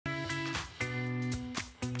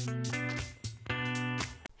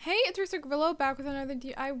Hey, it's Risa Grillo back with another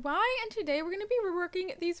DIY, and today we're going to be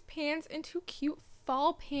reworking these pants into cute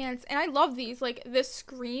fall pants. And I love these. Like, this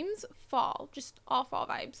screams fall, just all fall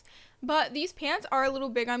vibes. But these pants are a little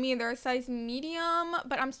big on me. They're a size medium,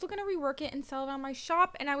 but I'm still going to rework it and sell it on my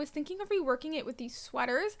shop. And I was thinking of reworking it with these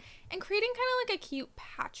sweaters and creating kind of like a cute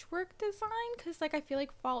patchwork design, because like I feel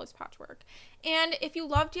like fall is patchwork. And if you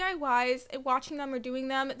love DIYs, watching them or doing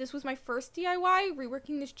them, this was my first DIY,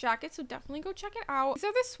 reworking this jacket, so definitely go check it out. These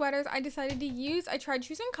are the sweaters I decided to use. I tried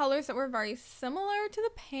choosing colors that were very similar to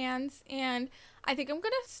the pants, and I think I'm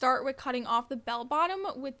going to start with cutting off the bell bottom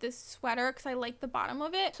with this sweater because I like the bottom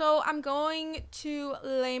of it. So I'm going to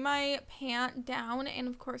lay my pant down, and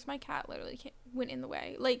of course my cat literally went in the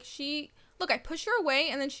way. Like, look, I push her away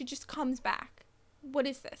and then she just comes back. What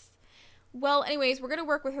is this? Well, anyways, we're going to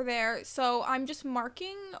work with her there. So I'm just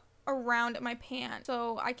marking around my pant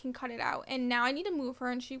so I can cut it out. And now I need to move her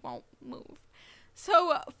and she won't move.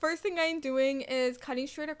 So first thing I'm doing is cutting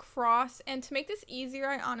straight across, and to make this easier,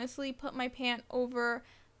 I honestly put my pant over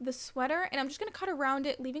the sweater, and I'm just going to cut around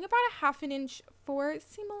it, leaving about a ½ inch for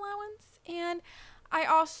seam allowance. And I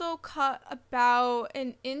also cut about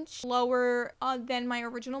an inch lower than my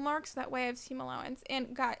original mark, so that way I have seam allowance.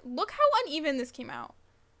 And God, look how uneven this came out.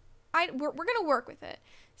 We're going to work with it.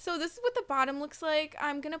 So this is what the bottom looks like.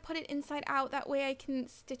 I'm going to put it inside out. That way I can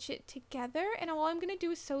stitch it together. And all I'm going to do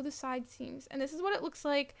is sew the side seams. And this is what it looks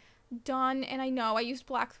like done. And I know I used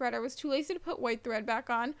black thread. I was too lazy to put white thread back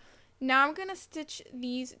on. Now I'm going to stitch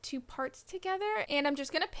these two parts together, and I'm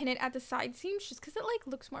just going to pin it at the side seams just because it like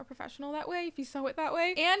looks more professional that way if you sew it that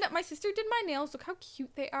way. And my sister did my nails. Look how cute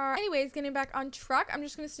they are. Anyways, getting back on track, I'm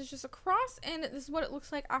just going to stitch this across, and this is what it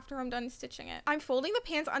looks like after I'm done stitching it. I'm folding the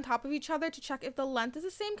pants on top of each other to check if the length is the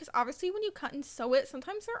same, because obviously when you cut and sew it,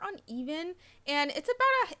 sometimes they're uneven, and it's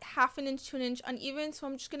about a ½ inch to an inch uneven. So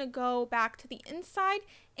I'm just going to go back to the inside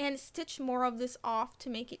and stitch more of this off to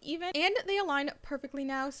make it even, and they align perfectly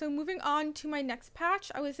now. So moving on to my next patch,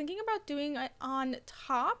 I was thinking about doing it on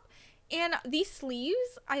top, and these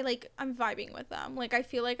sleeves, I'm vibing with them. Like, I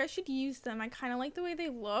feel like I should use them. I kind of like the way they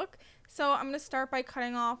look. So I'm going to start by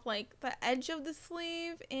cutting off like the edge of the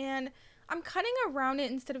sleeve, and I'm cutting around it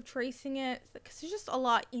instead of tracing it because it's just a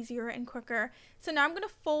lot easier and quicker. So now I'm going to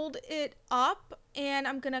fold it up, and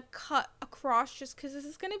I'm going to cut across just because this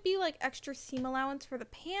is going to be like extra seam allowance for the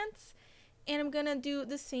pants. And I'm going to do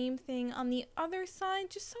the same thing on the other side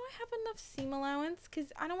just so I have enough seam allowance,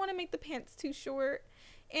 because I don't want to make the pants too short.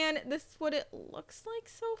 And this is what it looks like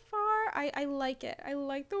so far. I like it. I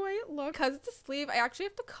like the way it looks. Because it's a sleeve, I actually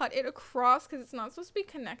have to cut it across because it's not supposed to be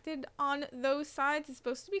connected on those sides. It's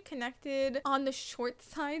supposed to be connected on the short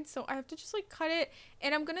side. So I have to just like cut it.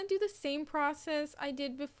 And I'm going to do the same process I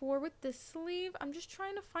did before with this sleeve. I'm just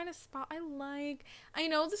trying to find a spot I like. I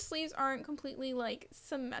know the sleeves aren't completely like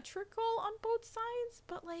symmetrical on both sides,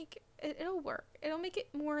 but like it'll work. It'll make it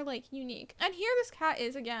more like unique. And here this cat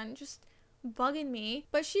is again, just bugging me,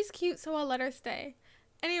 but she's cute, so I'll let her stay.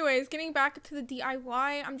 Anyways, getting back to the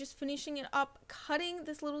DIY, I'm just finishing it up, cutting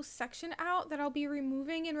this little section out that I'll be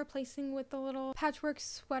removing and replacing with the little patchwork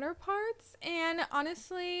sweater parts. And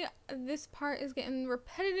honestly, this part is getting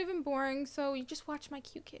repetitive and boring, so you just watch my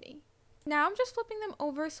cute kitty. Now I'm just flipping them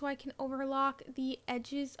over so I can overlock the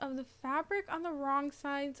edges of the fabric on the wrong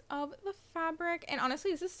sides of the fabric. And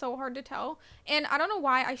honestly, this is so hard to tell. And I don't know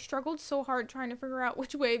why I struggled so hard trying to figure out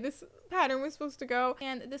which way this pattern was supposed to go.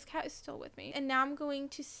 And this cat is still with me. And now I'm going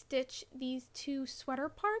to stitch these two sweater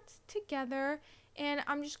parts together. And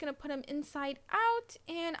I'm just going to put them inside out.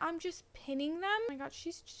 And I'm just pinning them. Oh my god,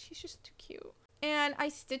 she's just too cute. And I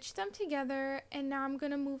stitched them together, and now I'm going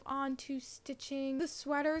to move on to stitching the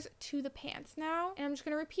sweaters to the pants now. And I'm just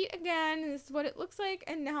going to repeat again. This is what it looks like.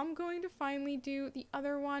 And now I'm going to finally do the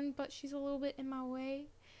other one, but she's a little bit in my way.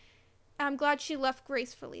 I'm glad she left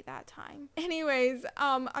gracefully that time. Anyways,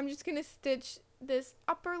 I'm just going to stitch this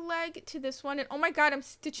upper leg to this one. And oh my god, I'm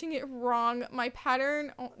stitching it wrong. My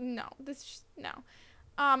pattern, oh no,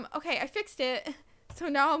 no. Okay, I fixed it. So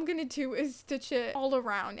now all I'm going to do is stitch it all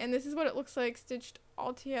around. And this is what it looks like stitched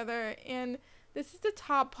all together. And this is the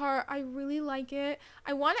top part. I really like it.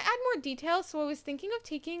 I want to add more detail. So I was thinking of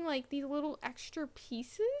taking like these little extra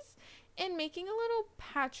pieces and making a little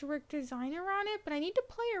patchwork design around it. But I need to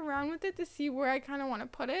play around with it to see where I kind of want to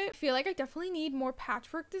put it. I feel like I definitely need more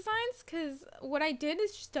patchwork designs, because what I did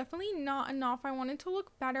is just definitely not enough. I want it to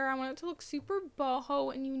look better. I want it to look super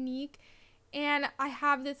boho and unique. And I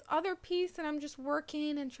have this other piece and I'm just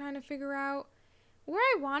working and trying to figure out where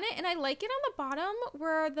I want it. And I like it on the bottom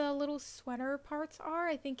where the little sweater parts are.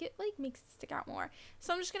 I think it like makes it stick out more.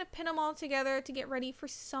 So I'm just going to pin them all together to get ready for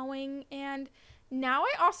sewing. And Now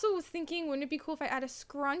I also was thinking, wouldn't it be cool if I add a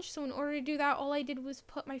scrunch? So in order to do that, all I did was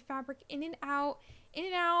put my fabric in and out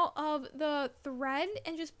of the thread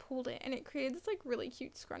and just pulled it, and it created this like really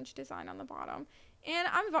cute scrunch design on the bottom. And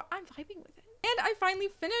I'm vibing with it. And I finally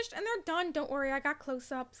finished and they're done. Don't worry, I got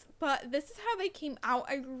close-ups, but this is how they came out.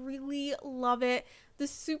 I really love it. The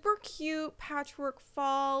super cute patchwork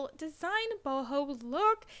fall design boho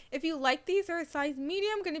look. If you like these, they're a size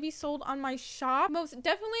medium, going to be sold on my shop. Most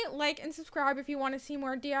definitely like and subscribe if you want to see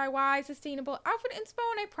more DIY sustainable outfit inspo,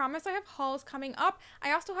 and I promise I have hauls coming up.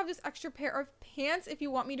 I also have this extra pair of pants if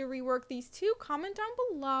you want me to rework these too. Comment down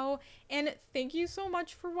below, and thank you so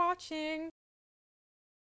much for watching.